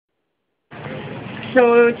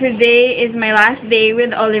So today is my last day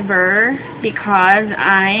with Oliver because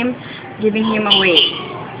I'm giving him away.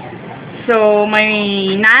 So my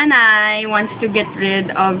nanay wants to get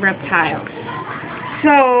rid of reptiles.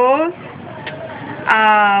 So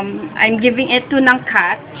I'm giving it to ng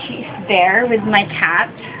cat. She's there with my cat.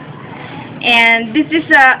 And this is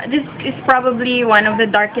probably one of the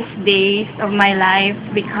darkest days of my life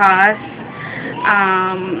because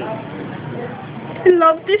I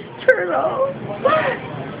love this turtle.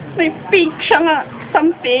 May pink siya nga,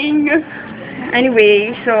 something.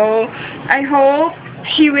 Anyway, so I hope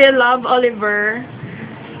she will love Oliver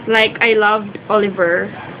like I loved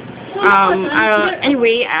Oliver.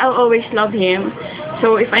 Anyway, I'll always love him.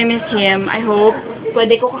 So if I miss him, I hope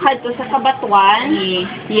pwede ko kakadto sa kabatuan.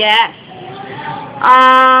 Yes.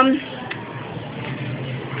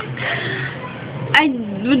 I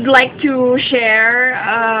would like to share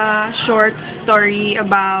a short story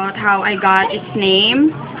about how I got its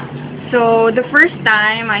name. So the first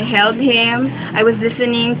time I held him, I was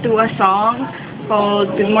listening to a song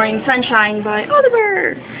called Good Morning Sunshine by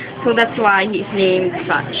Oliver. So that's why he's named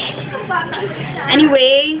such.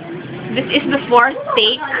 Anyway, this is the fourth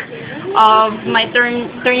take of my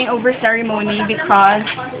turning over ceremony because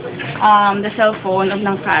the cell phone of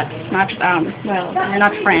ng cat is not, well, we're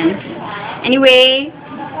not friends. Anyway,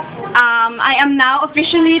 I am now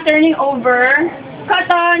officially turning over.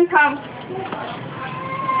 Cotton, come.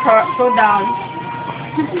 Go down.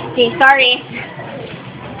 Okay, sorry.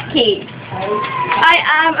 Okay. I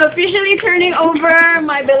am officially turning over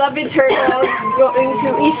my beloved turtle.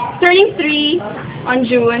 He's turning 3 on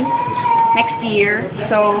June next year.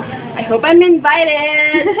 So I hope I'm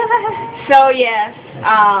invited. So yes.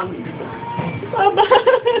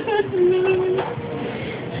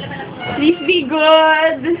 Please be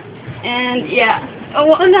good. And yeah.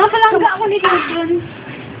 Oh, nakakalangga ako ni Cotton.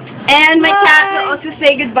 And my cat will also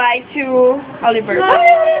say goodbye to Oliver.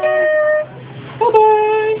 Bye!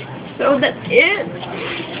 Bye-bye! So that's it.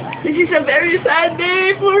 This is a very sad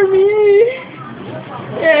day for me.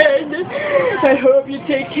 And I hope you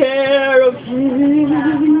take care of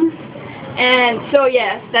him. And so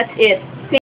yes, that's it.